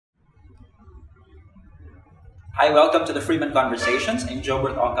Hi, welcome to the Freeman Conversations. I'm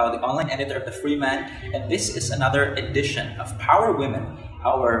Jobert Ocao, the online editor of the Freeman, and this is another edition of Power Women,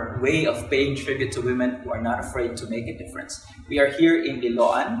 our way of paying tribute to women who are not afraid to make a difference. We are here in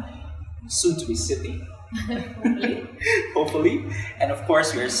Liloan, soon to be city. Hopefully. And of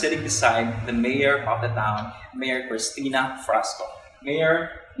course, we are sitting beside the mayor of the town, Mayor Christina Frasco.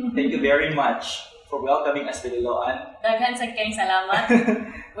 Mayor, thank you very much for welcoming us to Liloan. Daghan sa kayong salamat.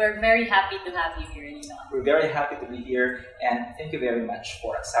 We're very happy to have you here in Liloan. We're very happy to be here, and thank you very much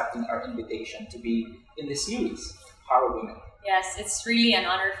for accepting our invitation to be in this series, Power Women. Yes, it's really an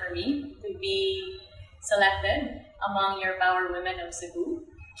honor for me to be selected among your Power Women of Cebu.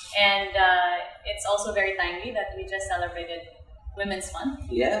 And it's also very timely that we just celebrated Women's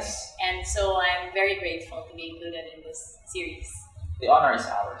Month. Yes. And so I'm very grateful to be included in this series. The honor is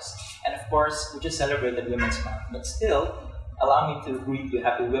ours. And of course, we just celebrated Women's Month, but still, allow me to greet you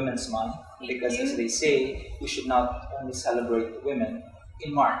Happy Women's Month, because as they say, we should not only celebrate women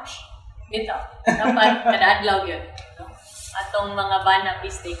in March. Ito, dapat kada-adlaw yun. Atong mga bana,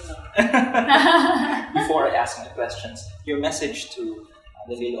 please take note. Before I ask my questions, your message to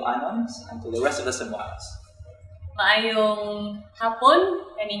the Liloanons and to the rest of the Cebuanos. Maayong hapon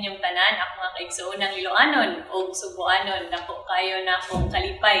kaninyong tanan, ako nga kaigsuunang Liloanon o Cebuanon, dako kayo na akong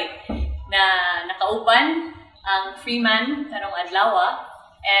kalipay na nakauban ang Freeman karong adlaw,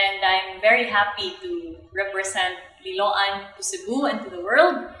 and I'm very happy to represent Liloan to Cebu and to the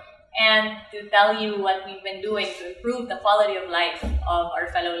world, and to tell you what we've been doing to improve the quality of life of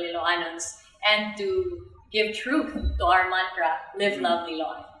our fellow Liloanons and to give truth to our mantra, live, love,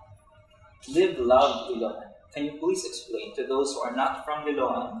 Liloan. Live, love, Liloan. Can you please explain to those who are not from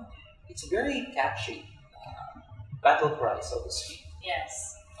Liloan? It's a very catchy battle cry, so to speak.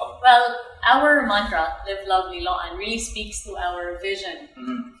 Yes. Well, our mantra, live, love, Liloan, really speaks to our vision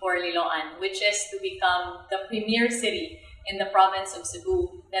for Liloan, which is to become the premier city in the province of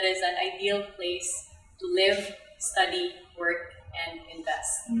Cebu that is an ideal place to live, study, work, and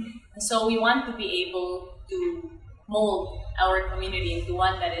invest. And so we want to be able to mold our community into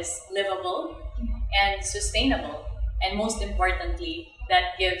one that is livable and sustainable, and most importantly,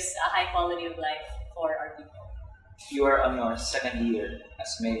 that gives a high quality of life for our people. You are on your second year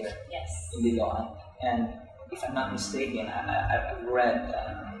as mayor. Yes. In Liloan, and if I'm not mistaken, I've read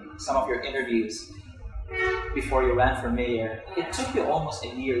some of your interviews before you ran for mayor. It took you almost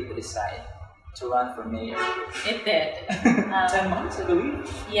a year to decide to run for mayor. It did. 10 months, I believe?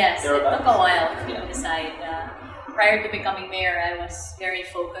 Yes, it took a while for me to decide. Prior to becoming mayor, I was very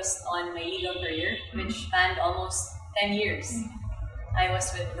focused on my legal career, which spanned almost 10 years. I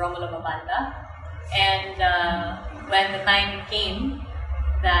was with Romulo Mabanta, and when the time came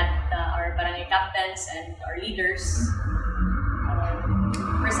that our barangay captains and our leaders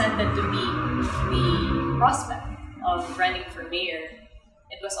presented to me the prospect of running for mayor,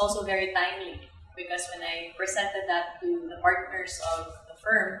 it was also very timely, because when I presented that to the partners of the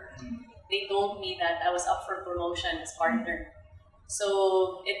firm, they told me that I was up for promotion as partner.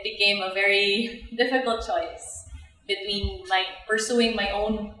 So it became a very difficult choice between pursuing my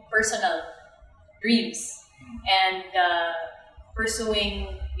own personal dreams and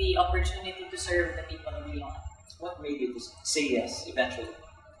pursuing the opportunity to serve the people of Liloan. What made you say yes eventually?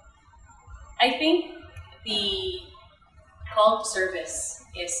 I think the call to service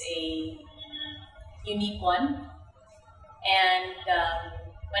is a unique one, and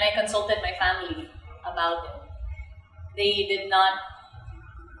when I consulted my family about it, they did not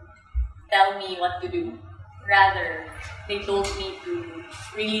tell me what to do. Rather, they told me to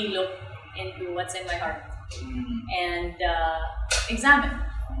really look into what's in my heart and examine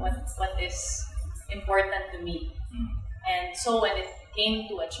what is important to me. And so when it came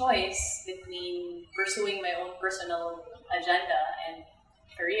to a choice between pursuing my own personal agenda and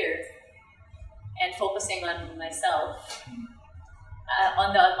career and focusing on myself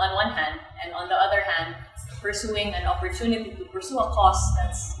on one hand, and on the other hand, pursuing an opportunity to pursue a cause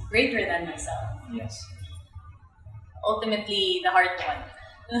that's greater than myself. Yes. Ultimately, the hard one.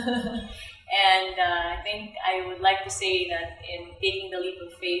 And I think I would like to say that in taking the leap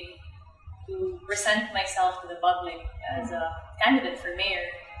of faith to present myself to the public as a candidate for mayor,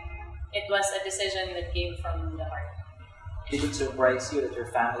 it was a decision that came from the heart. Did it surprise you that your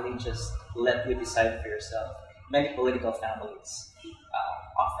family just let you decide for yourself? Many political families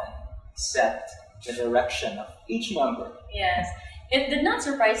often set the direction of each member. Yes, it did not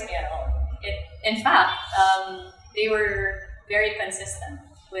surprise me at all. In fact, they were very consistent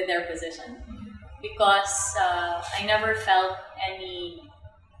with their position, because I never felt any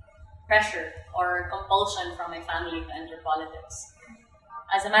pressure or compulsion from my family to enter politics.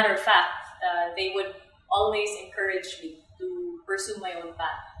 As a matter of fact, they would always encouraged me to pursue my own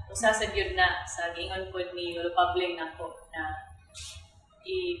path. Usa sa gyud na sa giingon pod ni Pabling nako na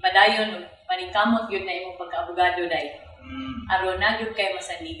ipadayon og paningkamot gyud na imong pagkaabogado day. Aron na gyud kay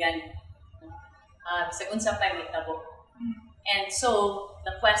masandigan. Sa unsa pay mahitabo. And so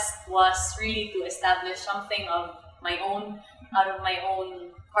the quest was really to establish something of my own, out of my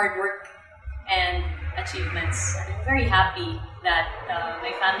own hard work and achievements. And I'm very happy that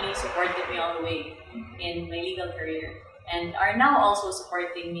my family supported me all the way in my legal career and are now also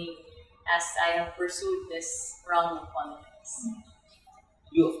supporting me as I have pursued this realm of politics.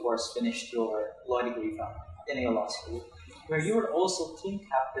 You, of course, finished your law degree from Ateneo Law School, where you were also team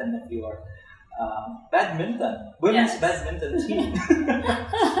captain of your women's badminton team.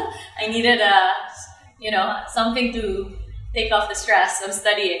 I needed something to take off the stress of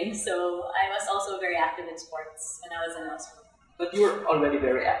studying, so I was also very active in sports when I was in law school. But you were already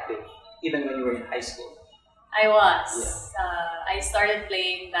very active, even when you were in high school. I was. Yeah. I started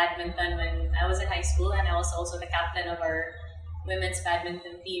playing badminton when I was in high school, and I was also the captain of our women's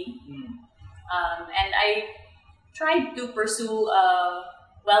badminton team. And I tried to pursue a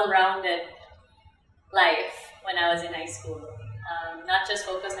well-rounded life when I was in high school. Not just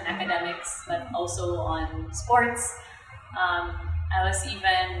focus on academics, but also on sports. I was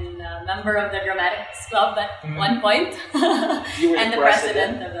even a member of the dramatics club at one point, You were and the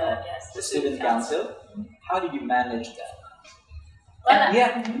president of the student council. How did you manage that? Well, and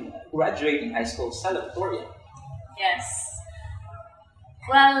yet, graduating high school salutatorian. Yes.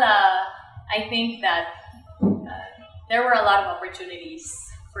 Well, I think that there were a lot of opportunities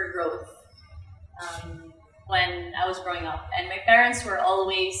for growth when I was growing up, and my parents were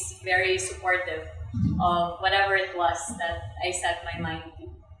always very supportive of whatever it was that I set my mind to.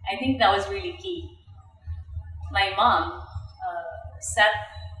 I think that was really key. My mom set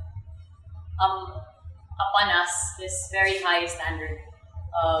upon us this very high standard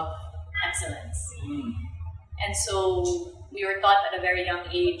of excellence. And so we were taught at a very young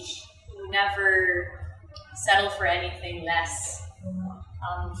age to never settle for anything less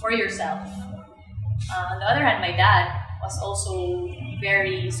for yourself. On the other hand, my dad was also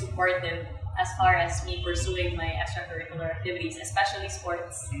very supportive as far as me pursuing my extracurricular activities, especially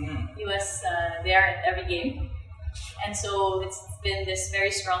sports. He was there at every game. And so it's been this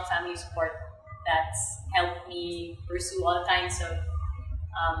very strong family support that's helped me pursue all kinds of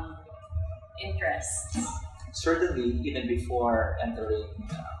interests. Certainly, even before entering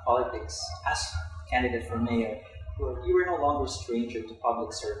politics as candidate for mayor, you were no longer a stranger to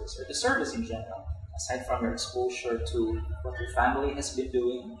public service or to service in general. Aside from your exposure to what your family has been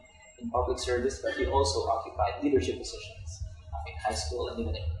doing in public service, but you also occupied leadership positions in high school and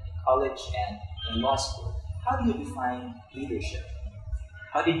even in college and in law school. How do you define leadership?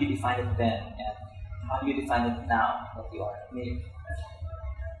 How did you define it then, and how do you define it now that you are mayor?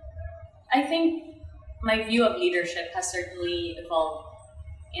 I think my view of leadership has certainly evolved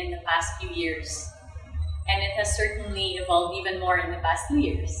in the past few years. And it has certainly evolved even more in the past 2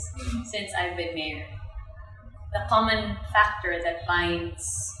 years since I've been mayor. The common factor that binds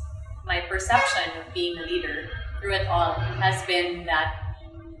my perception of being a leader through it all has been that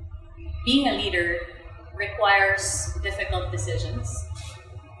being a leader requires difficult decisions.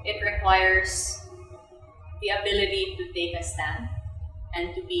 It requires the ability to take a stand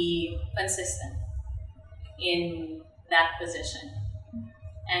and to be consistent in that position.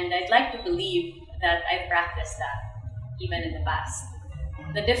 And I'd like to believe that I've practiced that even in the past.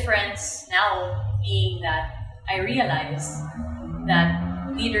 The difference now being that I realize that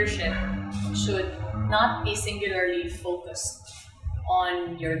leadership should not be singularly focused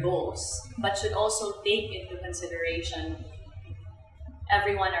on your goals, but should also take into consideration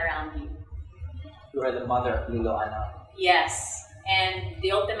everyone around you. You are the mother of Liloan. Yes, and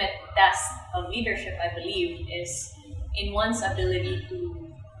the ultimate test of leadership, I believe, is in one's ability to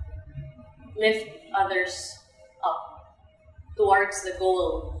lift others up towards the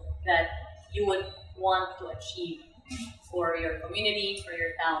goal that you would want to achieve for your community, for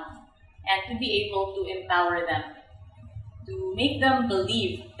your town, and to be able to empower them, to make them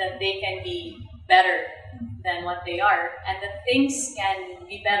believe that they can be better than what they are and that things can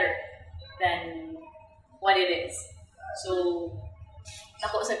be better than what it is. So,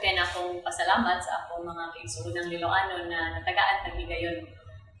 ako usab kay na akong pasalamat sa akong mga kaigsuon ng Liloanon na natagaan nagigayon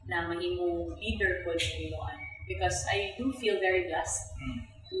na mahimong leader ko sa Liloan, because I do feel very blessed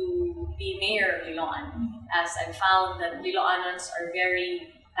to be mayor of Liloan, as I've found that Liloanons are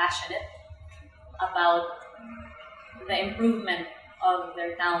very passionate about the improvement of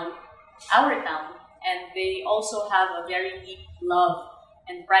their town, our town, and they also have a very deep love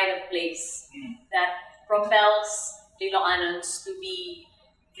and pride of place that propels Liloanons to be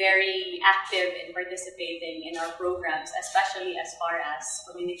very active in participating in our programs, especially as far as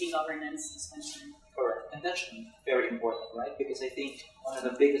community governance is concerned. Correct. And that's very important, right? Because I think one of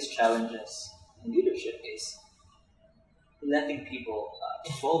the biggest challenges in leadership is letting people,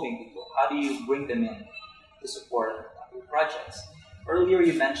 involving people. How do you bring them in to support your projects? Earlier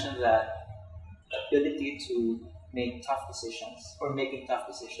you mentioned that the ability to make tough decisions or making tough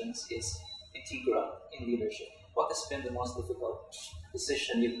decisions is integral in leadership. What has been the most difficult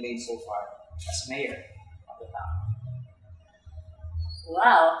decision you've made so far as mayor of the town?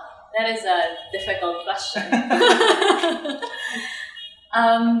 Wow, that is a difficult question.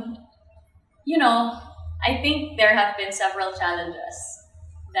 I think there have been several challenges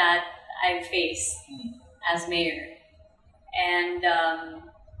that I've faced as mayor. And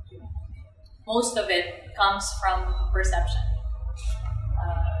most of it comes from perception.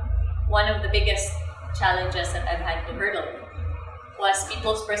 One of the biggest challenges that I've had to hurdle was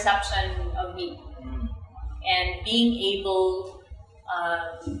people's perception of me. And being able,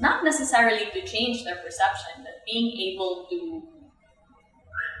 not necessarily to change their perception, but being able to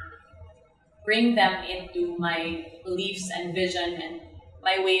bring them into my beliefs and vision and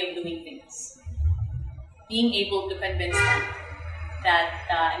my way of doing things. Being able to convince them that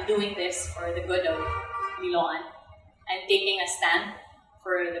I'm doing this for the good of Liloan and taking a stand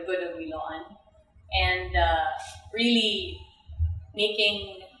for the good of Liloan and really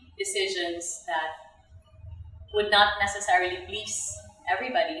making decisions that would not necessarily please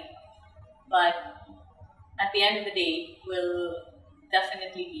everybody, but at the end of the day will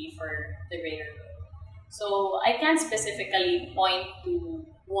definitely be for the greater good. So I can't specifically point to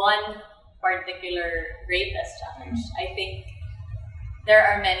one particular greatest challenge. I think there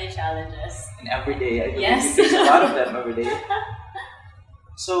are many challenges. And every day, I believe Yes. you face a lot of them every day.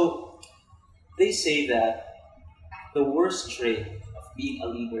 So they say that the worst trait of being a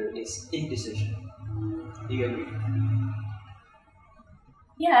leader is indecision. Do you agree?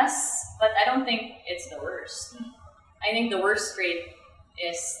 Yes, but I don't think it's the worst. I think the worst trait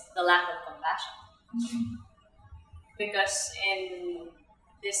is the lack of compassion. Because in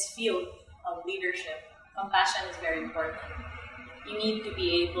this field of leadership, compassion is very important. You need to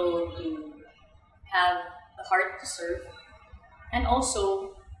be able to have the heart to serve and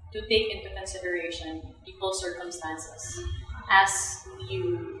also to take into consideration people's circumstances as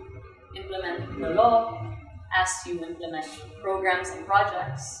you implement the law, as you implement programs and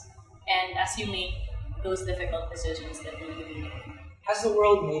projects, and as you make those difficult decisions that need to be made. Has the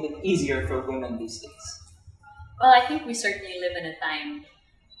world made it easier for women these days? Well, I think we certainly live in a time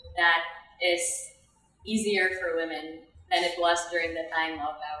that is easier for women than it was during the time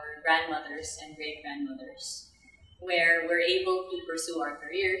of our grandmothers and great-grandmothers, where we're able to pursue our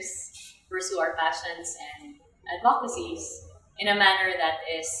careers, pursue our passions and advocacies in a manner that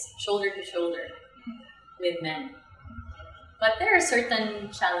is shoulder to shoulder with men. But there are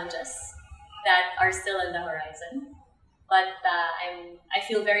certain challenges that are still on the horizon. But I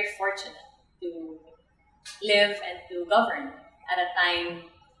feel very fortunate to live and to govern at a time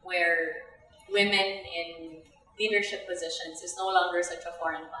where women in leadership positions is no longer such a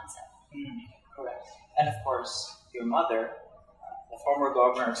foreign concept. Correct. And of course, your mother, the former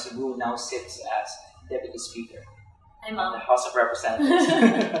governor of Cebu, now sits as Deputy Speaker Hi, of Mom. the House of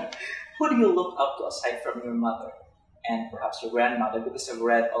Representatives. Who do you look up to aside from your mother and perhaps your grandmother? Because I've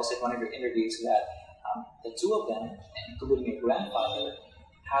read also in one of your interviews that the two of them, including your grandfather,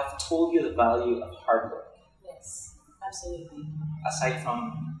 have told you the value of hard work. Yes, absolutely. Aside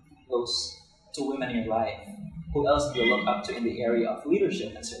from those two women in your life, who else do you look up to in the area of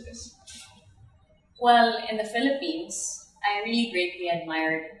leadership and service? Well, in the Philippines, I really greatly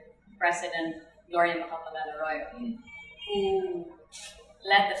admired President Gloria Macapagal-Arroyo, who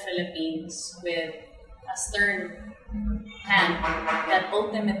led the Philippines with a stern hand that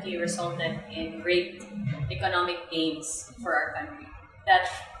ultimately resulted in great economic gains for our country that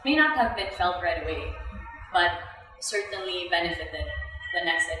may not have been felt right away, but certainly benefited the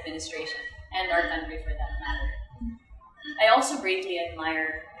next administration and our country for that matter. I also greatly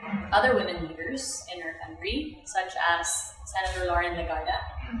admire other women leaders in our country, such as Senator Lauren Legarda,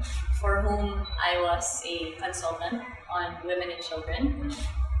 for whom I was a consultant on women and children.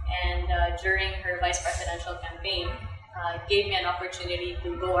 And during her vice presidential campaign, it gave me an opportunity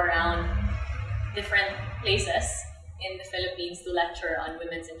to go around different places in the Philippines to lecture on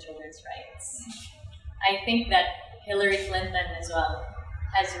women's and children's rights. I think that Hillary Clinton as well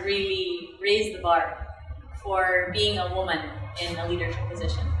has really raised the bar for being a woman in a leadership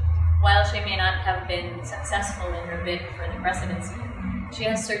position. While she may not have been successful in her bid for the presidency, she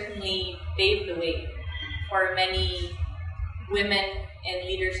has certainly paved the way for many women in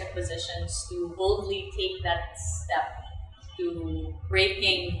leadership positions to boldly take that step to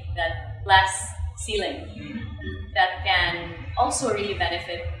breaking that glass ceiling that can also really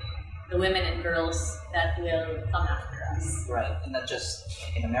benefit the women and girls that will come after us. Right, and not just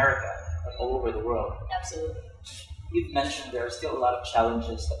in America, but all over the world. Absolutely. You've mentioned there are still a lot of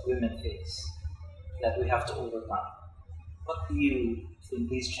challenges that women face that we have to overcome. What do you think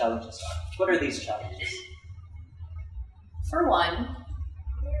these challenges are? What are these challenges? For one,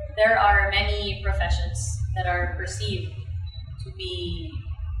 there are many professions that are perceived to be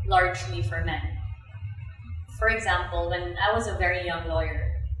largely for men. For example, when I was a very young lawyer,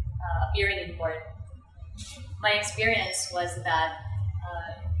 appearing in court, my experience was that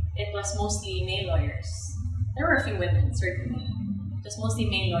it was mostly male lawyers. There were a few women, certainly. Just mostly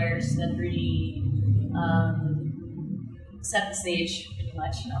male lawyers that really set the stage, pretty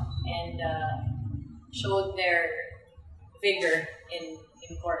much, and showed their vigor in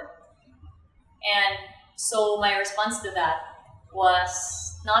court. And so my response to that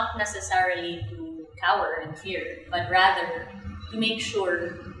was not necessarily to cower in fear, but rather to make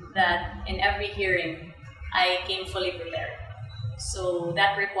sure that in every hearing I came fully prepared. So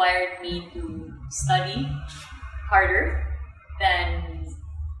that required me to study harder than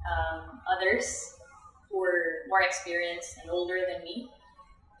others who were more experienced and older than me.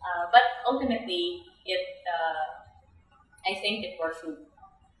 But ultimately, I think it bore fruit.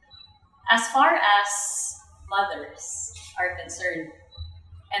 As far as mothers are concerned,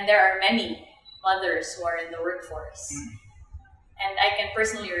 and there are many mothers who are in the workforce, and I can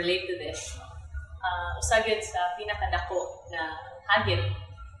personally relate to this. Usagid sa pinakadako na hagit,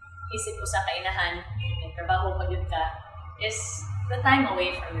 isip ko sa kainahan, may trabaho pagod ka, is the time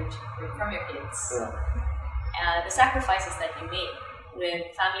away from your kids. The sacrifices that you make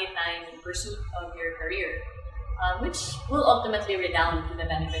with family time in pursuit of your career, which will ultimately redound to the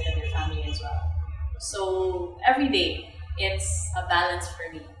benefit of your family as well. So every day, it's a balance for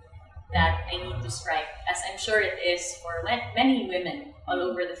me that I need to strike, as I'm sure it is for many women all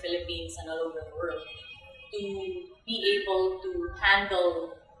over the Philippines and all over the world, to be able to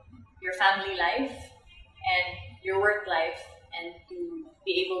handle your family life and your work life, and to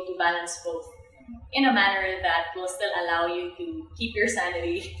be able to balance both in a manner that will still allow you to keep your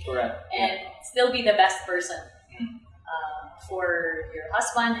sanity. Correct. And still be the best person for your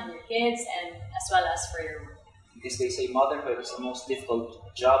husband and your kids, and as well as for your work. Because they say motherhood is the most difficult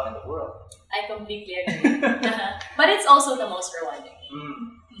job in the world. I completely agree. But it's also the most rewarding.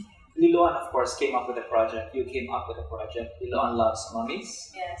 Liloan, of course, came up with a project. You came up with a project. Liloan Loves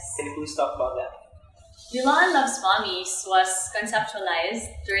Mommies. Yes. Can you please talk about that? Liloan Loves Mommies was conceptualized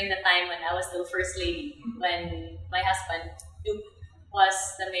during the time when I was the first lady, when my husband, Duke, was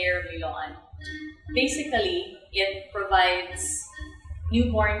the mayor of Liloan. Basically, it provides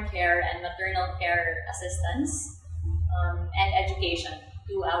newborn care and maternal care assistance and education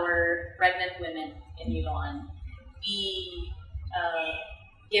to our pregnant women in Liloan. We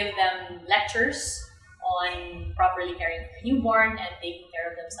give them lectures on properly caring for newborn and taking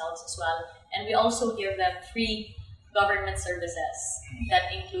care of themselves as well. And we also give them free government services that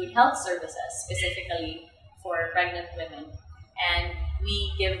include health services specifically for pregnant women. And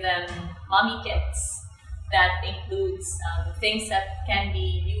we give them mommy kits that includes things that can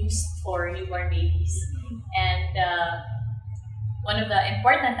be used for newborn babies. And one of the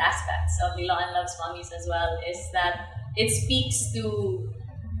important aspects of Liloan Loves Mommies as well is that it speaks to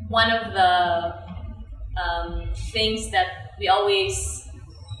one of the things that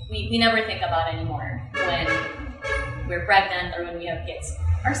we never think about anymore when we're pregnant or when we have kids,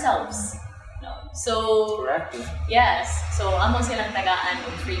 ourselves. No. So, correct. Yes. So, amo silang tagaan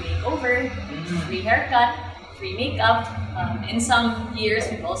of free makeover, free haircut, free makeup. In some years,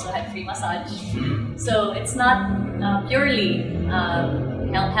 we've also had free massage. So, it's not purely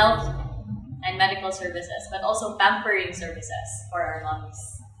health and medical services, but also pampering services for our moms.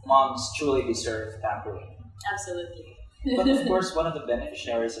 Moms truly deserve pampering. Absolutely. But of course, one of the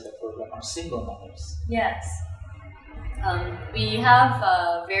beneficiaries of the program are single mothers. Yes. We have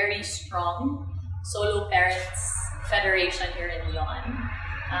a very strong solo parents federation here in Liloan.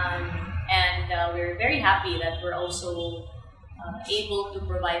 And we're very happy that we're also able to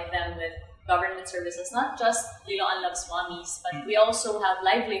provide them with government services, not just Liloan Loves Mommies, but we also have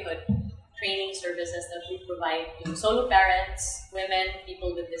livelihood training services that we provide to solo parents, women,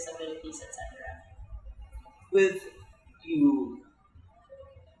 people with disabilities, etc. With you,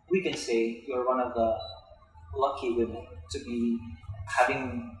 we can say you're one of the lucky women to be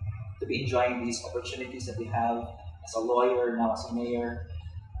enjoying these opportunities that we have as a lawyer, now as a mayor.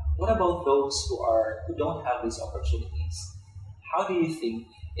 what about those who don't have these opportunities? How do you think,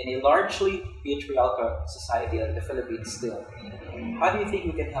 in a largely patriarchal society like the Philippines still, how do you think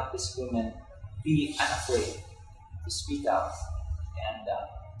we can help these women be unafraid to speak out and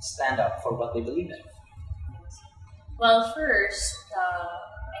stand up for what they believe in? Well, first,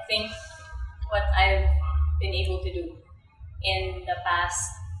 I think what I've been able to do in the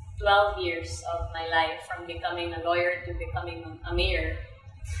past 12 years of my life, from becoming a lawyer to becoming a mayor,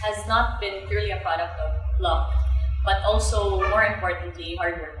 has not been purely a product of luck, but also, more importantly,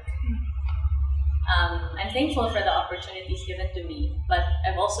 hard work. I'm thankful for the opportunities given to me, but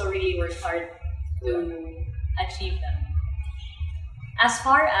I've also really worked hard to achieve them. As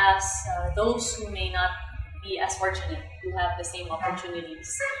far as those who may not be as fortunate to have the same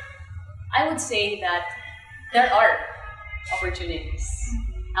opportunities, I would say that there are opportunities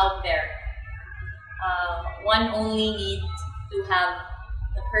out there. One only needs to have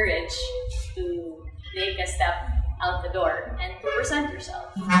the courage to take a step out the door and to present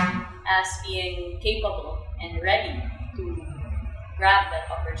yourself as being capable and ready to grab that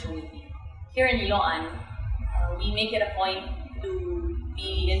opportunity. Here in Liloan, we make it a point to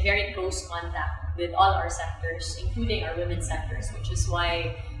be in very close contact with all our sectors, including our women's sectors, which is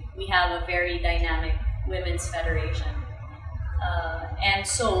why we have a very dynamic women's federation. And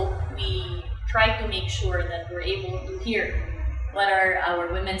so we try to make sure that we're able to hear what are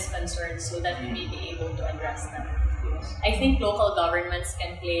our women's concerns so that we may be able to address them. I think local governments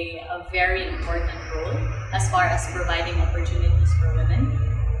can play a very important role as far as providing opportunities for women.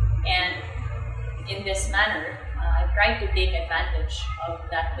 And in this manner, I've tried to take advantage of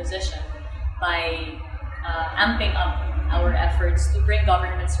that position by amping up our efforts to bring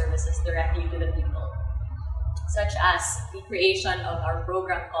government services directly to the people, such as the creation of our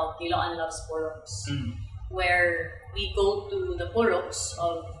program called Liloan Loves Puroks, where we go to the puroks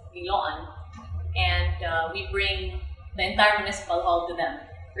of Liloan and we bring the entire municipal hall to them,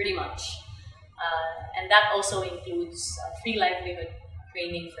 pretty much. And that also includes free livelihood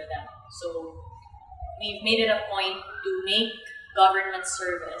training for them. So we've made it a point to make government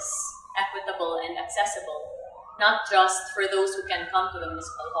service equitable and accessible, not just for those who can come to the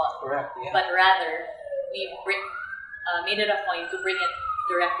municipal hall, Correct, yeah. but rather we made it a point to bring it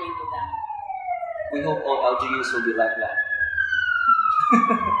directly to them. We hope all LGUs will be like that.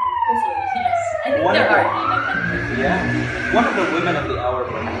 Hopefully, yes. I think there are in the country. Yeah. One of the women of the hour,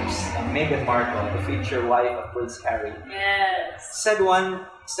 perhaps, Meghan Markle, the future wife of Prince Harry, Yes. said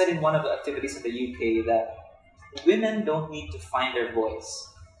in one of the activities in the UK that women don't need to find their voice.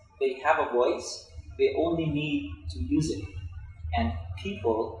 They have a voice, they only need to use it. And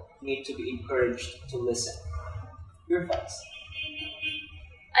people need to be encouraged to listen. Your thoughts?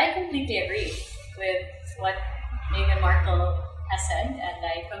 I completely agree with what Meghan Markle has said, and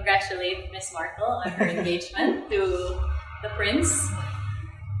I congratulate Miss Markle on her engagement to the prince.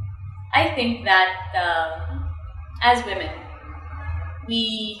 I think that as women,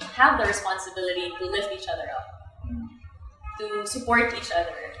 we have the responsibility to lift each other up, to support each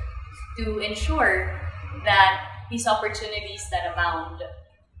other, to ensure that these opportunities that abound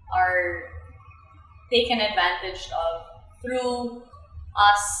are taken advantage of through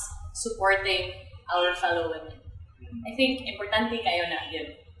us supporting our fellow women. I think importante kayo na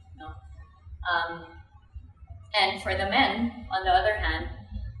yun, no? And for the men, on the other hand,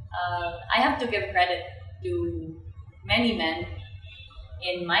 I have to give credit to many men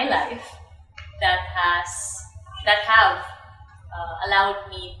in my life that have allowed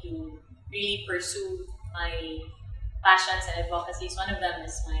me to really pursue my passions and advocacies. One of them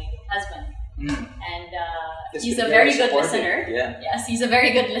is my husband. And he's a very good listener. Yeah. Yes, he's a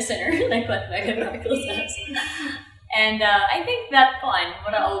very good listener, like what Meghan Markle says. And I think that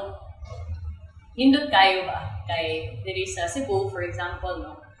maraog hindot kayo ba kay diri sa Cebu, for example,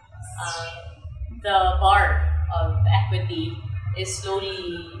 no? The bar of equity is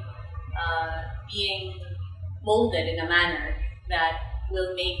slowly being molded in a manner that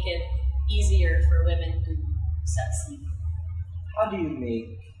will make it easier for women to succeed. How do you make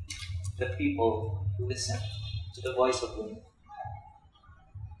the people listen to the voice of women?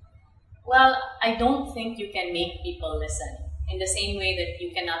 Well, I don't think you can make people listen in the same way that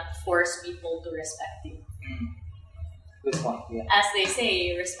you cannot force people to respect you. Good point, yeah. As they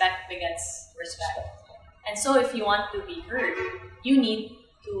say, respect begets respect. And so if you want to be heard, you need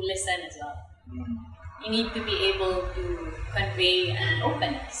to listen as well. You need to be able to convey an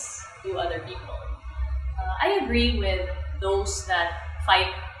openness to other people. I agree with those that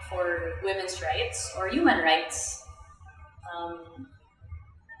fight for women's rights or human rights.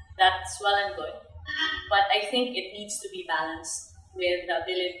 That's well and good. But I think it needs to be balanced with the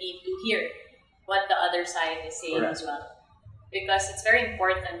ability to hear what the other side is saying as well. Because it's very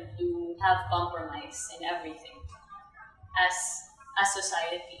important to have compromise in everything as a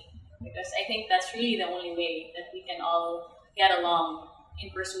society. Because I think that's really the only way that we can all get along in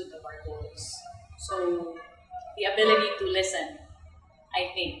pursuit of our goals. So the ability to listen,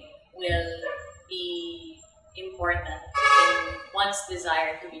 I think, will be important in one's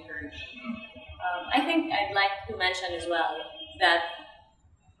desire to be heard. I think I'd like to mention as well that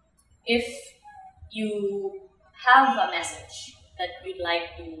if you have a message that you'd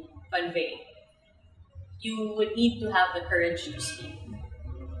like to convey, you would need to have the courage to speak.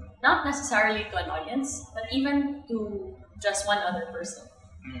 Not necessarily to an audience, but even to just one other person.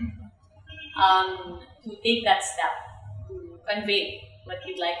 To take that step, to convey what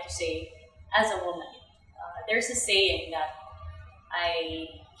you'd like to say as a woman. There's a saying that I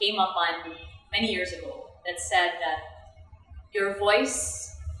came upon many years ago that said that your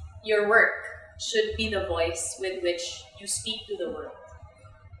voice, your work, should be the voice with which you speak to the world.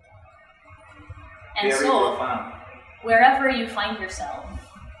 And Very so, profound. wherever you find yourself,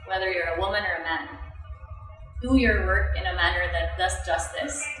 whether you're a woman or a man, do your work in a manner that does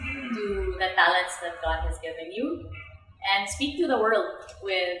justice to the talents that God has given you, and speak to the world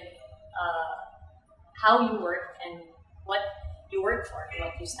with how you work and what you work for,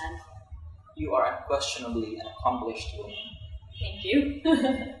 what you stand for. You are unquestionably an accomplished woman. Thank you.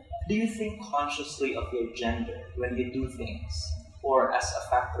 Do you think consciously of your gender when you do things, or as a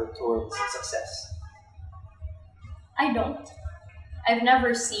factor towards success? I don't. I've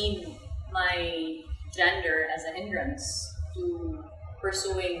never seen my gender as a hindrance to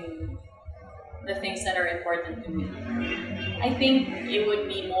pursuing the things that are important to me. I think it would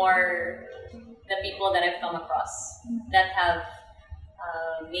be more the people that I've come across that have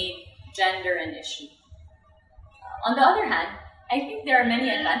made gender an issue. On the other hand, I think there are many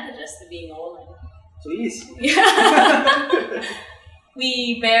advantages to being a woman. Please.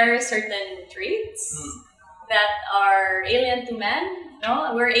 We bear certain traits that are alien to men.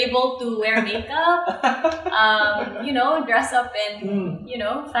 No, we're able to wear makeup, dress up in,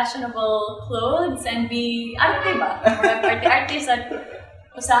 fashionable clothes and be arte ba? Arte sa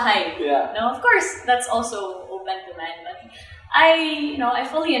usahay. Yeah. No, of course, that's also open to men. But I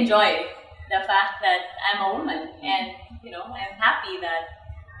fully enjoy the fact that I'm a woman, and I'm happy that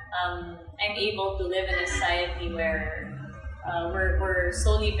I'm able to live in a society where we're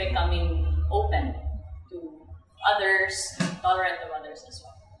slowly becoming open to others, tolerant of others as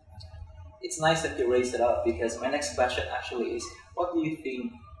well. It's nice that you raised it up, because my next question actually is, what do you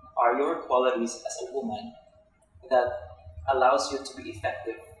think are your qualities as a woman that allows you to be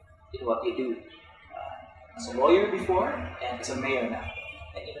effective in what you do? As a lawyer before, and as a mayor now,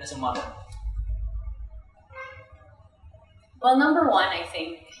 and even as a mother. Well, number one, I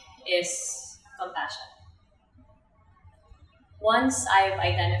think, is compassion. Once I've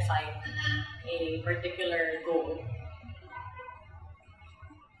identified a particular goal,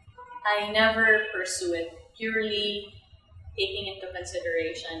 I never pursue it purely taking into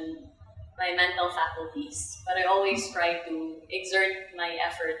consideration my mental faculties, but I always try to exert my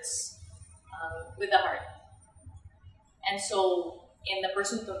efforts with the heart. And so, in the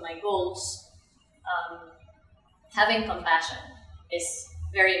pursuit of my goals, having compassion is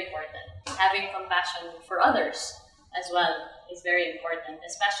very important. Having compassion for others as well is very important,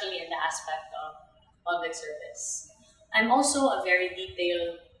 especially in the aspect of public service. I'm also a very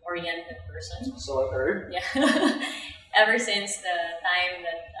detail-oriented person. So I heard. Yeah. Ever since the time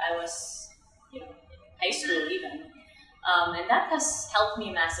that I was, in high school even. And that has helped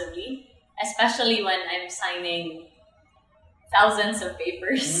me massively, especially when I'm signing thousands of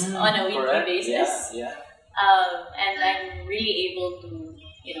papers on a weekly basis. Yeah. And I'm really able to,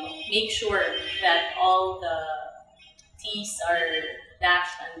 make sure that all the T's are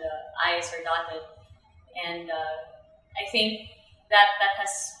dashed and the I's are dotted. And I think that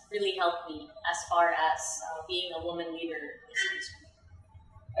has really helped me as far as being a woman leader is concerned.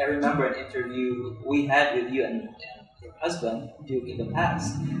 I remember an interview we had with you and your husband, Duke, in the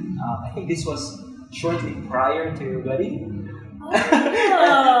past. I think this was shortly prior to your wedding.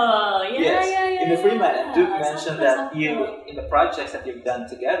 Oh, In the Freeman, and Duke mentioned that you, in the projects that you've done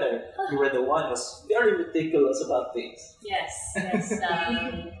together, you were the one who was very meticulous about things. Yes.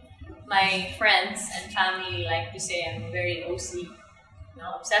 My friends and family like to say I'm very OC,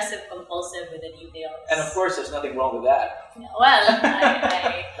 obsessive compulsive with the details. And of course, there's nothing wrong with that. Well,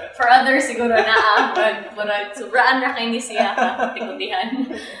 I for others siguro naa, but sobraan na kayo ni siya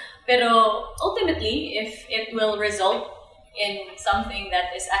tikutihan. Pero ultimately, if it will result in something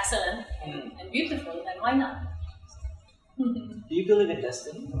that is excellent and beautiful, then why not? Do you believe in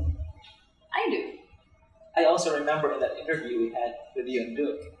destiny? I do. I also remember in that interview we had with you and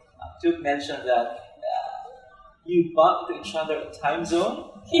Duke. Duke mentioned that you bumped into each other in time zone.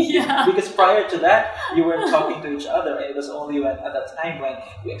 Yeah. Because prior to that, you weren't talking to each other. It was only at that time when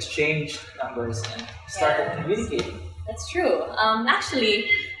we exchanged numbers and started communicating. That's true. Actually,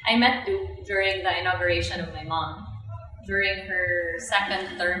 I met Duke during the inauguration of my mom, during her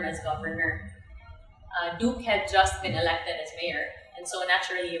second term as governor. Duke had just been elected as mayor, and so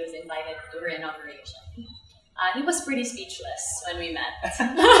naturally he was invited to her inauguration. He was pretty speechless when we met.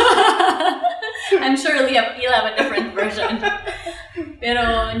 I'm sure he'll have a different version.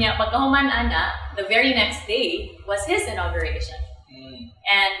 Pero pagkahuman ana, the very next day was his inauguration.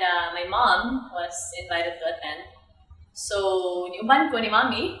 And my mom was invited to attend. So, niuban ko ni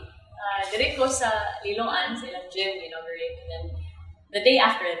Mami, direct ko sa Liloan, sa ilang gym, inaugurate. And then, the day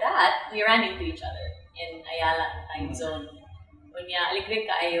after that, we ran into each other in Ayala, time zone. Kunya, aligrig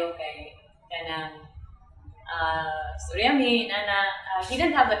kaayo kay kanang Suryami, Nana. He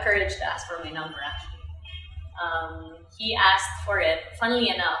didn't have the courage to ask for my number, actually. He asked for it, funnily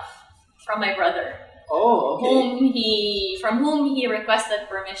enough, from my brother. Oh, okay. From whom he requested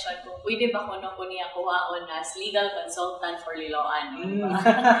permission kung pwede ba ko niya kuhaon as legal consultant for Liloan.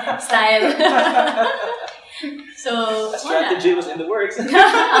 Style. So, a strategy was in the works.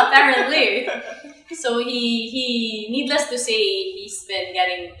 Apparently. So he needless to say, he's been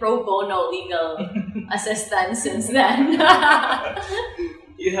getting pro bono legal assistance since then.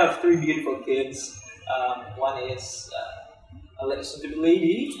 You have 3 beautiful kids. One is a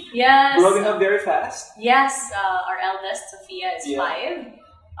lady. Yes. Growing up very fast. Yes. Our eldest, Sophia, is 5.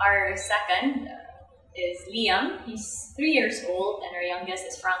 Our second is Liam. He's 3 years old. And our youngest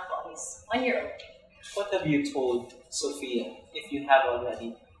is Frasco. He's 1 year old. What have you told Sophia, if you have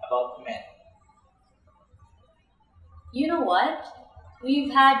already, about men? You know what?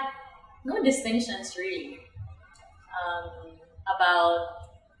 We've had no distinctions really about,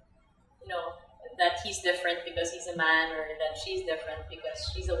 that he's different because he's a man or that she's different because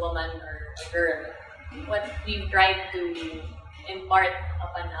she's a woman or a girl. What we've tried to impart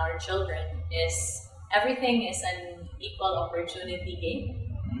upon our children is everything is an equal opportunity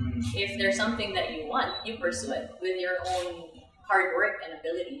game. If there's something that you want, you pursue it with your own hard work and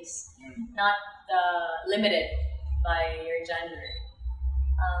abilities, not limited by your gender.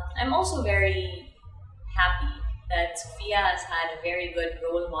 I'm also very happy that Sophia has had a very good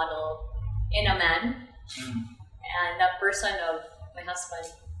role model in a man, and that person of my husband,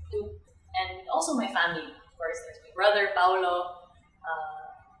 Duke, and also my family. Of course, there's my brother, Paolo,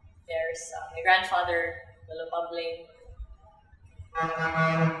 there's my grandfather, Lolo Pabling.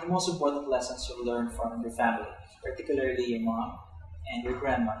 The most important lessons you've learned from your family, particularly your mom and your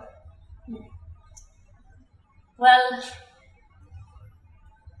grandmother? Well,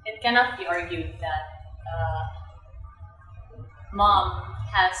 it cannot be argued that Mom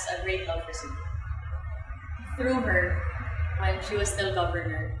has a great love for Cebu. Through her, when she was still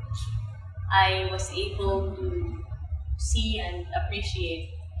governor, I was able to see and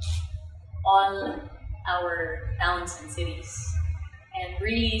appreciate all our towns and cities and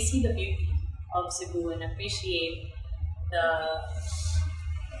really see the beauty of Cebu and appreciate the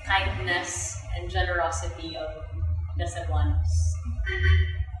kindness and generosity of the Cebuanos.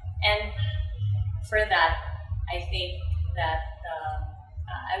 And for that, I think that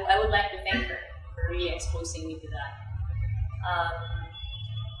I would like to thank her for really exposing me to that.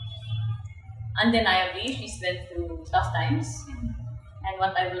 Undeniably, she's been through tough times. And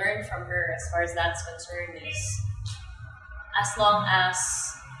what I've learned from her as far as that's concerned is as long as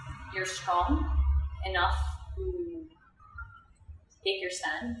you're strong enough to take your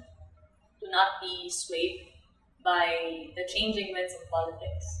stand, to not be swayed by the changing winds of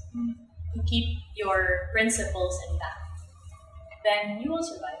politics, to keep your principles intact, then you will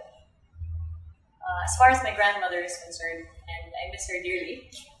survive. As far as my grandmother is concerned, and I miss her dearly,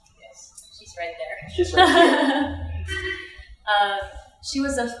 yes, she's right there. She's right here. She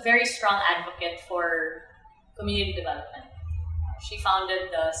was a very strong advocate for community development. She founded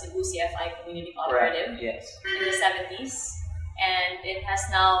the Cebu CFI Community Cooperative in the 70s, and it has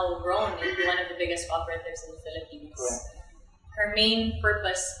now grown into one of the biggest cooperatives in the Philippines. Her main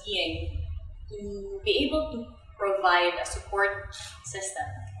purpose being to be able to provide a support system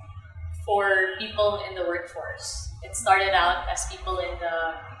for people in the workforce. It started out as people in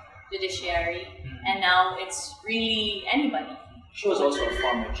the judiciary, and now it's really anybody. She was also a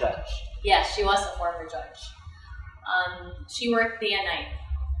former judge. Yes, she was a former judge. She worked day and night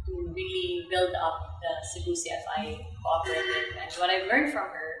to really build up the Cebu CFI cooperative. And what I've learned from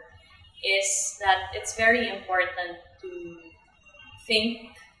her is that it's very important to think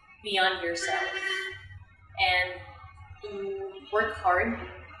beyond yourself and to work hard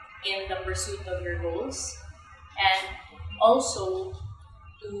in the pursuit of your goals, and also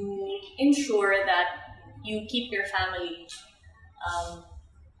to ensure that you keep your family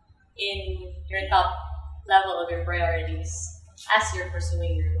in your top level of your priorities as you're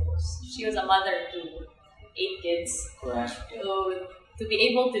pursuing your goals. She was a mother to 8 kids. Correct. So to be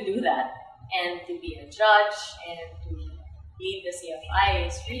able to do that and to be a judge and to lead the CFI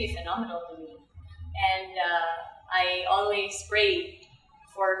is really phenomenal to me. And I always pray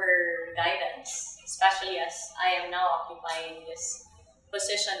for her guidance, especially as I am now occupying this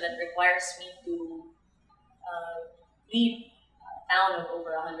position that requires me to lead a town of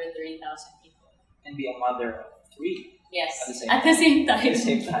over 130,000 people. And be a mother of 3. Yes, At the same time. At the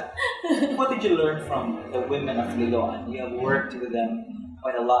same time. What did you learn from the women of Liloan? You have worked with them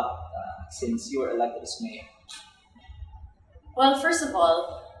quite a lot since you were elected as mayor. Well, first of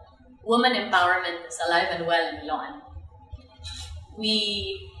all, woman empowerment is alive and well in Liloan.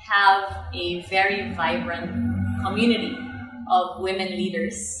 We have a very vibrant community of women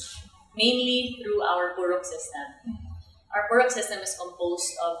leaders, mainly through our purok system. Our purok system is composed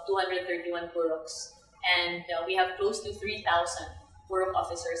of 231 puroks, and we have close to 3,000 purok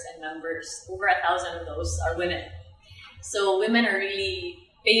officers and members. Over 1,000 of those are women. So women are really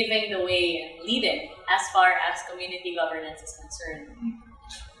paving the way and leading as far as community governance is concerned.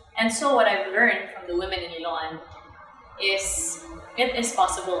 And so what I've learned from the women in Liloan is it is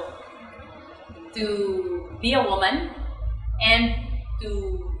possible to be a woman and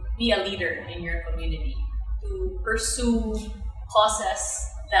to be a leader in your community, to pursue causes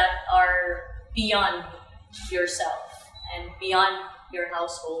that are beyond yourself and beyond your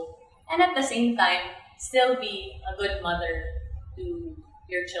household, and at the same time still be a good mother to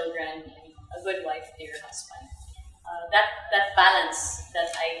your children and a good wife to your husband. That balance that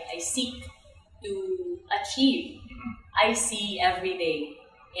I seek to achieve, I see every day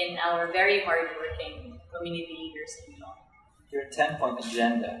in our very hardworking community leaders in Liloan. Your 10-point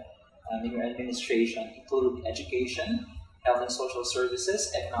agenda in your administration include education, health and social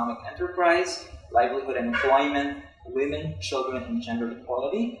services, economic enterprise, livelihood and employment, women, children and gender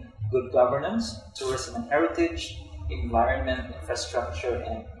equality, good governance, tourism and heritage, environment, infrastructure,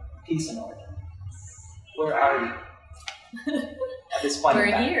 and peace and order. Where are we at this point?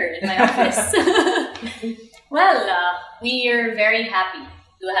 We're here in my office. Well, we are very happy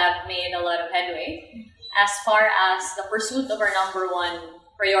to have made a lot of headway as far as the pursuit of our #1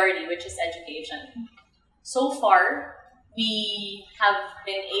 priority, which is education. So far, we have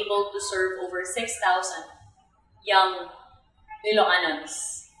been able to serve over 6,000 young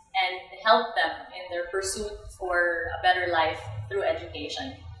Liloanans and help them in their pursuit for a better life through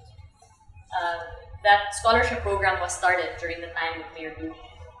education. That scholarship program was started during the time of Mayor Boo,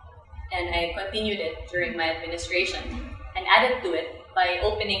 and I continued it during my administration and added to it by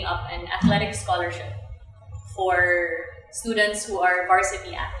opening up an athletic scholarship for students who are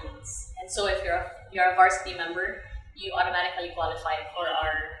varsity athletes. And so if you're a varsity member, you automatically qualify for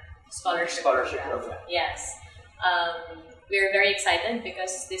our scholarship program. Yes. We're very excited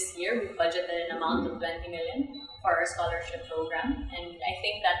because this year we budgeted an amount of 20 million for our scholarship program, and I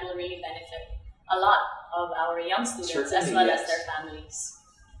think that will really benefit a lot of our young students as well as their families.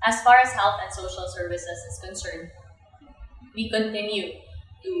 As far as health and social services is concerned, we continue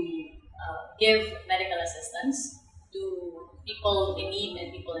to give medical assistance to people in need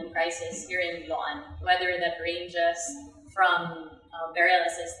and people in crisis here in Liloan, whether that ranges from burial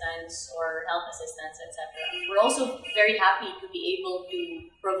assistance or health assistance, etc. We're also very happy to be able to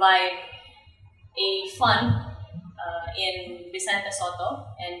provide a fund in Vicente Soto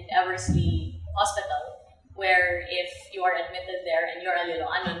and Eversley Hospital, where if you are admitted there and you're a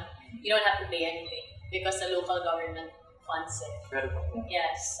Liloanon, you don't have to pay anything because the local government funds it. Incredible.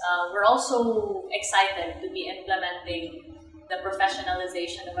 Yes. We're also excited to be implementing the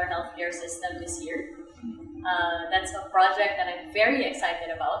professionalization of our healthcare system this year. That's a project that I'm very excited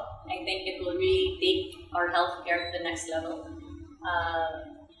about. I think it will really take our healthcare to the next level.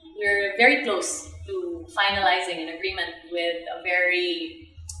 We're very close to finalizing an agreement with a very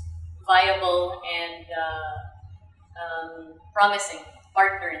viable and promising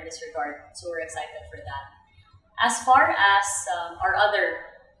partner in this regard. So we're excited for that. As far as our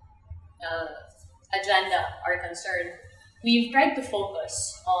other agenda are concerned, we've tried to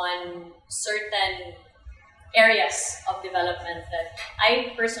focus on certain areas of development that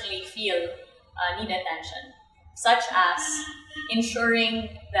I personally feel need attention, such as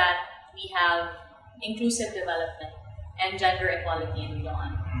ensuring that we have inclusive development and gender equality in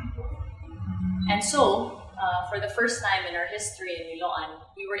Liloan. And so, for the first time in our history in Liloan,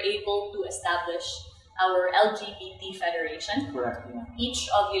 we were able to establish our LGBT Federation. Correct. Yeah. Each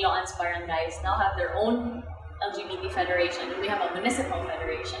of Liloan's barangays now have their own LGBT Federation. We have a municipal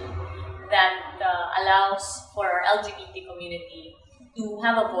federation that allows for our LGBT community to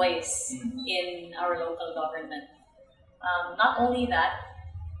have a voice in our local government. Not only that,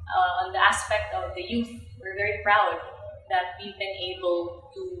 on the aspect of the youth, we're very proud that we've been able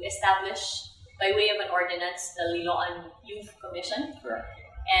to establish, by way of an ordinance, the Liloan Youth Commission. Correct.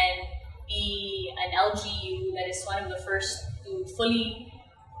 And be an LGU that is one of the first to fully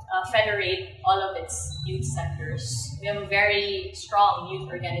federate all of its youth sectors. We have a very strong youth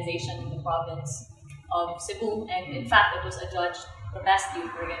organization in the province of Cebu, and in fact, it was adjudged the best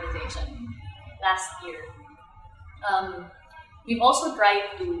youth organization last year. We've also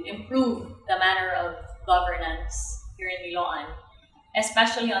tried to improve the manner of governance here in Liloan,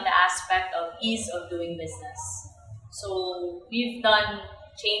 especially on the aspect of ease of doing business. So we've done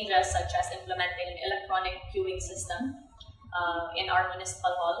changes such as implementing an electronic queuing system in our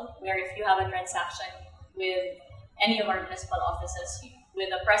municipal hall, where if you have a transaction with any of our municipal offices, with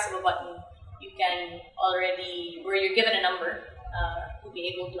a press of a button, you can already, where you're given a number to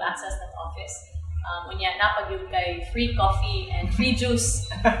be able to access that office. Unya, napag-yung kay free coffee and free juice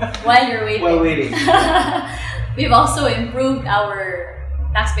while you're waiting. While waiting. We've also improved our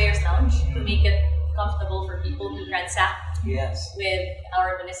taxpayers' lounge to make it comfortable for people to transact with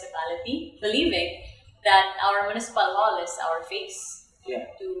our municipality, believing that our municipal hall is our face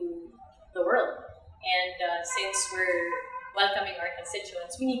to the world. And since we're welcoming our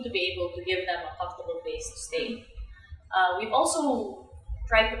constituents, we need to be able to give them a comfortable place to stay. We've also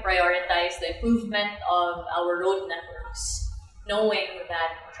tried to prioritize the improvement of our road networks, knowing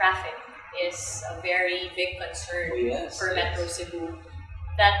that traffic is a very big concern for Metro Cebu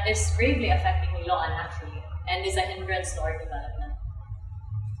that is gravely affecting Liloan actually, and is a hindrance to our development.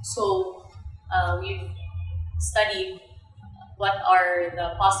 So we've studied what are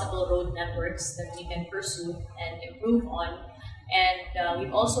the possible road networks that we can pursue and improve on, and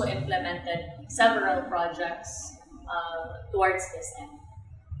we've also implemented several projects towards this end.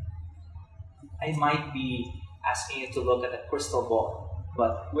 I might be asking you to look at a crystal ball,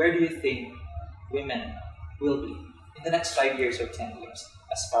 but where do you think women will be in the next 5 years or 10 years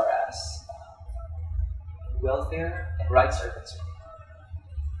as far as welfare and rights are concerned?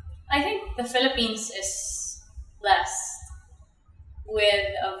 I think the Philippines is blessed with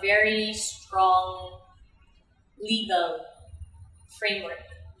a very strong legal framework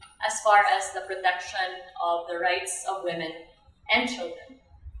as far as the protection of the rights of women and children.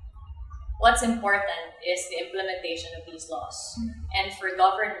 What's important is the implementation of these laws and for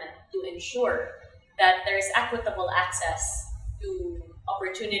government to ensure that there is equitable access to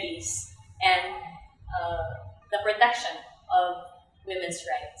opportunities and the protection of women's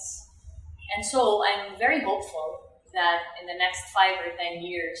rights. And so I'm very hopeful that in the next 5 or 10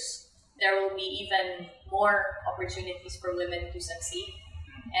 years, there will be even more opportunities for women to succeed,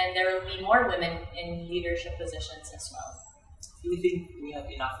 and there will be more women in leadership positions as well. Do you think we have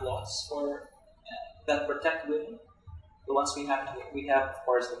enough laws for that protect women? The ones we have, of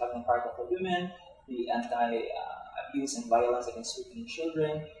course, the Magna Carta for women, the anti-abuse and violence against women and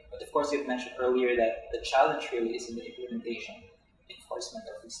children. But of course, you mentioned earlier that the challenge really is in the implementation, enforcement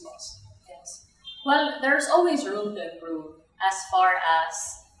of these laws. Yes. Well, there's always room to improve as far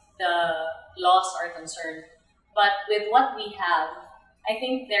as the laws are concerned. But with what we have, I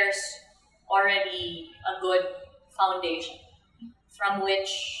think there's already a good foundation from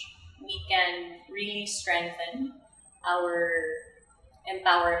which we can really strengthen our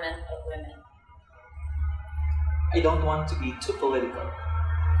empowerment of women. I don't want to be too political,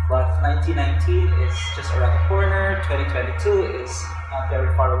 but 1919 is just around the corner, 2022 is not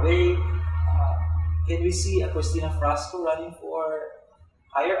very far away. Can we see a Christina Frasco running for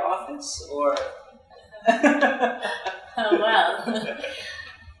higher office, or? Well,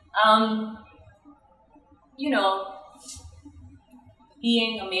 you know,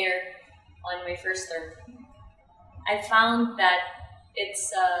 being a mayor on my first term, I found that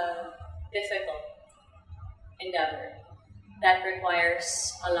it's a difficult endeavor that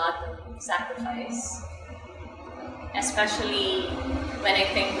requires a lot of sacrifice, especially when I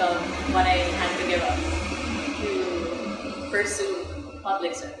think of what I had to give up to pursue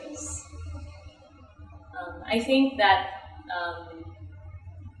public service. I think that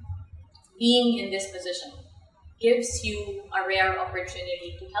being in this position gives you a rare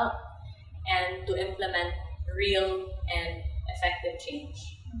opportunity to help and to implement real and effective change.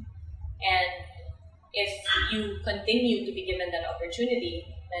 And if you continue to be given that opportunity,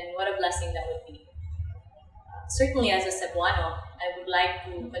 then what a blessing that would be. Certainly as a Cebuano, I would like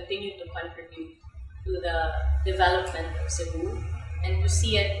to continue to contribute to the development of Cebu and to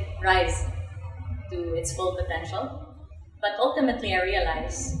see it rise to its full potential. But ultimately I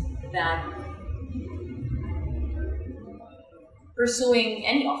realize that pursuing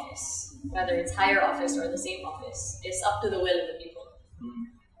any office, whether it's higher office or the same office, is up to the will of the people.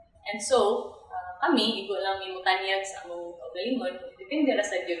 And so, kami, igo lang imutanyag sa among kaugalingon, depende ra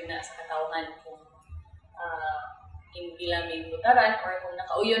sa Diyos na sa katawhan kung hindi lang may butaran or kung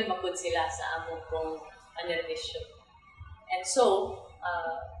nakauyon magod sila sa among kong panerbisyo. And so,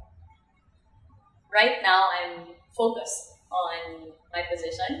 right now I'm focused on my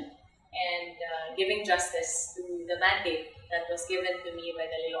position and giving justice to the mandate that was given to me by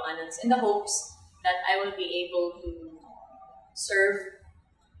the Liloanans in the hopes that I will be able to serve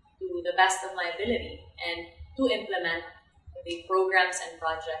to the best of my ability and to implement the programs and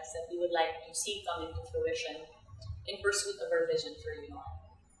projects that we would like to see come into fruition in pursuit of our vision for Liloan.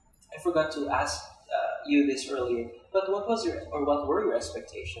 I forgot to ask you this earlier, but what were your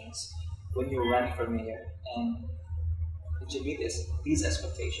expectations when you were running for mayor, and did you meet these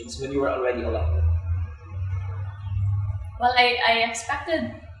expectations when you were already elected? Well, I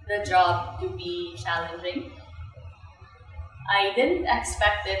expected the job to be challenging. I didn't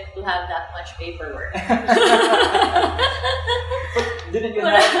expect it to have that much paperwork. But didn't you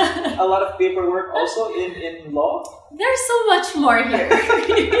have a lot of paperwork also in law? There's so much more here.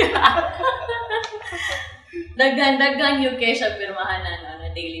 Daggan yung kaya siya pirmahan on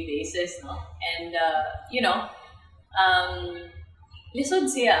a daily basis, no? And, lisod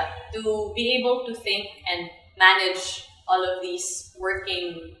siya to be able to think and manage all of these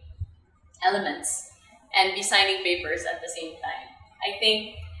working elements and be signing papers at the same time. I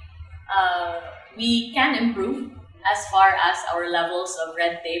think we can improve as far as our levels of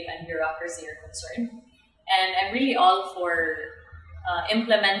red tape and bureaucracy are concerned. And I'm really all for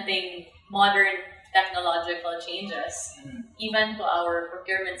implementing modern technological changes, even to our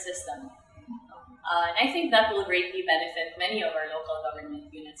procurement system. And I think that will greatly benefit many of our local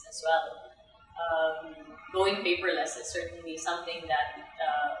government units as well. Going paperless is certainly something that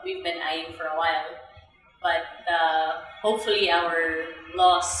we've been eyeing for a while, but hopefully our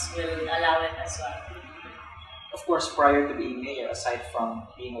laws will allow it as well. Of course, prior to being mayor, aside from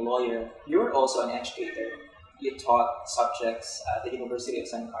being a lawyer, you were also an educator. You taught subjects at the University of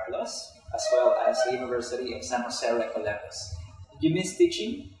San Carlos, as well as the University of San Jose Recoletos. Did you miss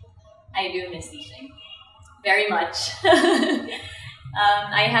teaching? I do miss teaching, very much.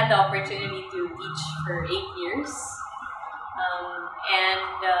 I had the opportunity to teach for 8 years,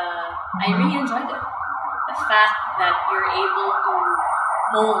 and I really enjoyed it. The fact that you're able to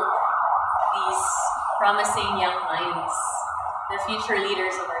mold these promising young minds, the future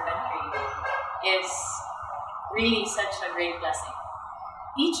leaders of our country, is really such a great blessing.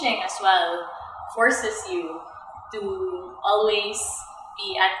 Teaching as well forces you to always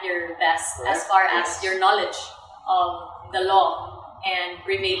be at your best as far as your knowledge of the law and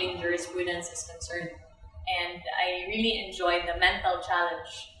prevailing jurisprudence is concerned. And I really enjoyed the mental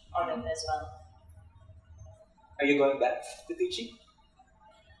challenge of it as well. Are you going back to teaching?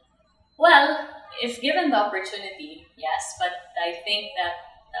 Well, if given the opportunity, yes, but I think that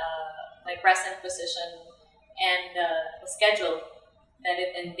my present position and the schedule that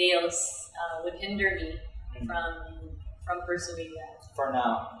it entails would hinder me from pursuing that. For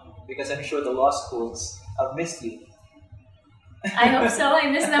now, because I'm sure the law schools have missed you. I hope so. I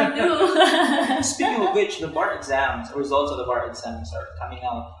miss them too. Speaking of which, the bar exams, the results of the bar exams are coming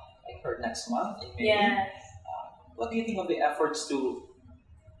out, I heard, next month in May. Yes. What do you think of the efforts to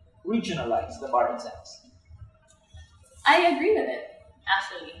regionalize the bar exams? I agree with it,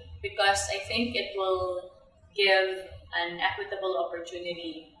 actually, because I think it will give an equitable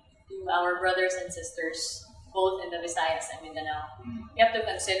opportunity to our brothers and sisters, both in the Visayas and Mindanao. You have to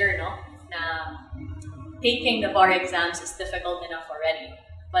consider, no, na taking the bar exams is difficult enough already,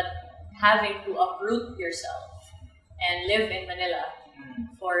 but having to uproot yourself and live in Manila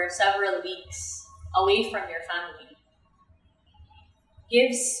for several weeks away from your family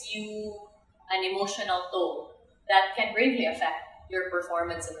gives you an emotional toll that can greatly affect your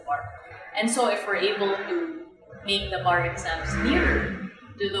performance in the bar. And so if we're able to make the bar exams nearer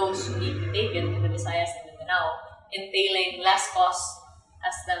to those who need to take it in the Visayas and Mindanao, entailing less cost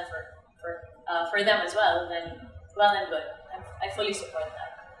as them for them as well, then well and good. I fully support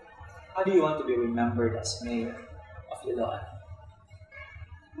that. How do you want to be remembered as mayor of Liloan?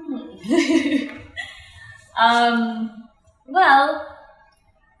 Well,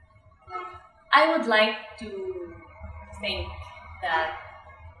 I would like to think that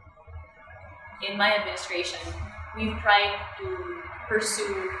in my administration, we've tried to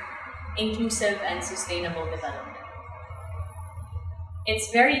pursue inclusive and sustainable development.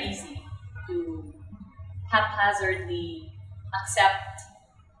 It's very easy to haphazardly accept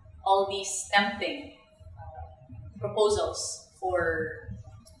all these tempting proposals for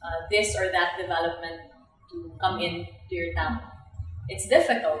this or that development to come into your town. It's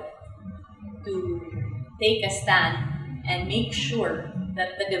difficult to take a stand and make sure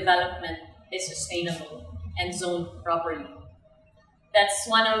that the development is sustainable and zoned properly. That's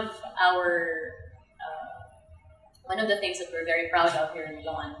one of the things that we're very proud of here in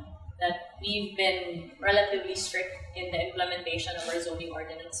Liloan, that we've been relatively strict in the implementation of our zoning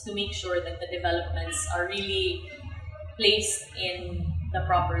ordinance to make sure that the developments are really placed in the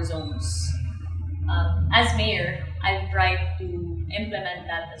proper zones. As mayor, I've tried to implement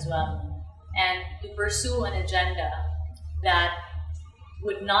that as well and to pursue an agenda that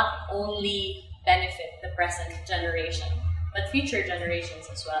would not only benefit the present generation, but future generations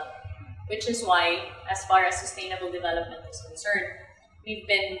as well. Which is why, as far as sustainable development is concerned, we've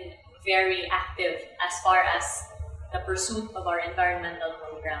been very active as far as the pursuit of our environmental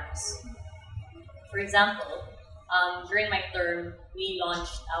programs. For example, during my term, we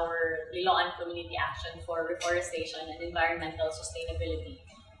launched our Liloan Community Action for Reforestation and Environmental Sustainability,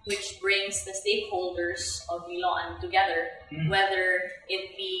 which brings the stakeholders of Liloan together, whether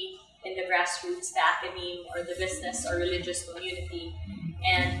it be in the grassroots, the academe, or the business or religious community,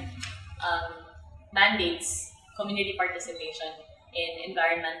 and mandates community participation in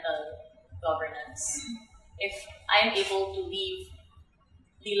environmental governance. If I am able to leave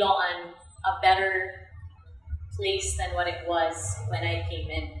Liloan a better place than what it was when I came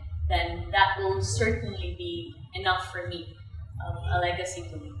in, then that will certainly be enough for me, a legacy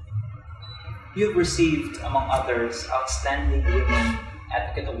to me. You've received, among others, Outstanding Women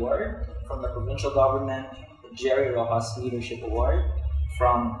Advocate Award from the provincial government, the Jerry Rojas Leadership Award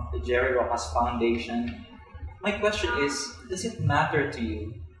from the Jerry Rojas Foundation. My question is, does it matter to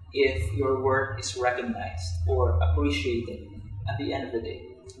you if your work is recognized or appreciated at the end of the day?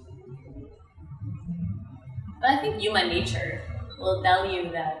 Well, I think human nature will tell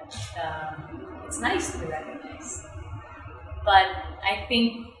you that it's nice to be recognized. But I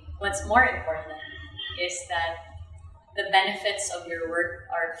think what's more important is that the benefits of your work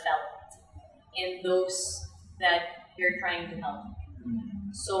are felt in those that you're trying to help.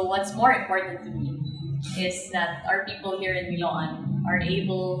 So what's more important to me is that our people here in Liloan are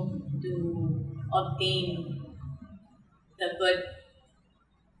able to obtain the good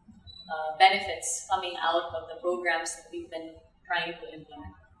benefits coming out of the programs that we've been trying to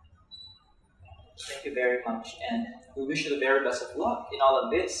implement. Thank you very much, and we wish you the very best of luck in all of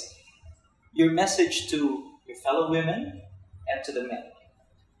this. Your message to your fellow women and to the men.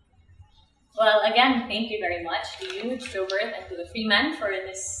 Well, again, thank you very much to you, Jobert, and to the Freeman for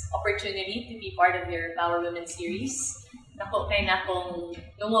this opportunity to be part of your Power Women series. Nako kay na akong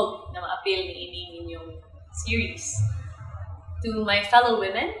lungog na ma-appeal ni ining inyong series. To my fellow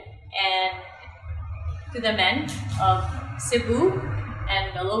women and to the men of Cebu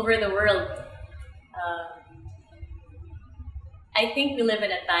and all over the world, I think we live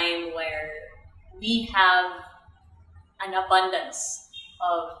in a time where we have an abundance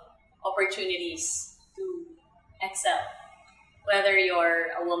of opportunities to excel, whether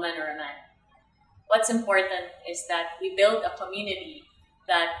you're a woman or a man. What's important is that we build a community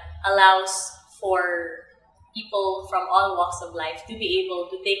that allows for people from all walks of life to be able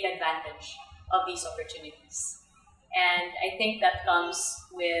to take advantage of these opportunities. And I think that comes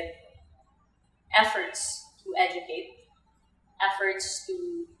with efforts to educate, efforts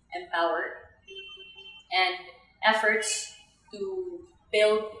to empower, and efforts to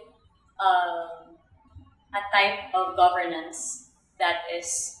build a type of governance that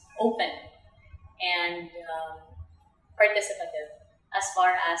is open and participative as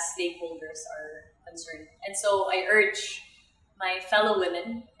far as stakeholders are concerned. And so I urge my fellow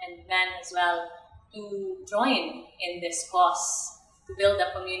women and men as well to join in this cause, to build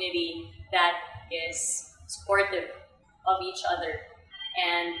a community that is supportive of each other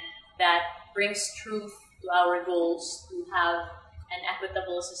and that brings truth to our goals to have an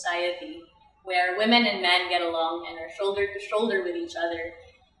equitable society where women and men get along and are shoulder to shoulder with each other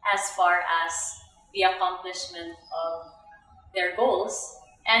as far as the accomplishment of their goals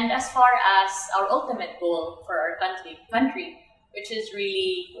and as far as our ultimate goal for our country, which is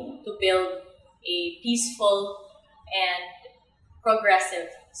really to build a peaceful and progressive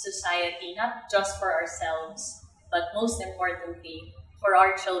society, not just for ourselves, but most importantly, for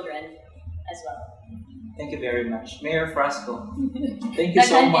our children as well. Thank you very much. Mayor Frasco, thank you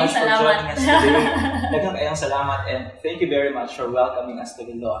so much for joining us today. Daghang kayong salamat and thank you very much for welcoming us to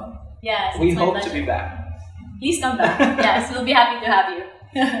Liloan. Yes, we hope to be back. Please come back. Yes, we'll be happy to have you.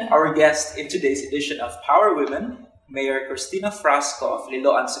 Our guest in today's edition of Power Women, Mayor Christina Frasco of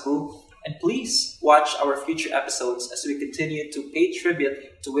Liloan, Cebu. And please watch our future episodes as we continue to pay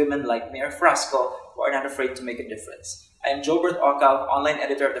tribute to women like Mayor Frasco who are not afraid to make a difference. I am Jobert Ocal, online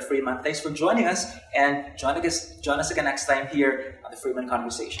editor of The Freeman. Thanks for joining us, and join us again next time here on The Freeman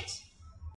Conversations.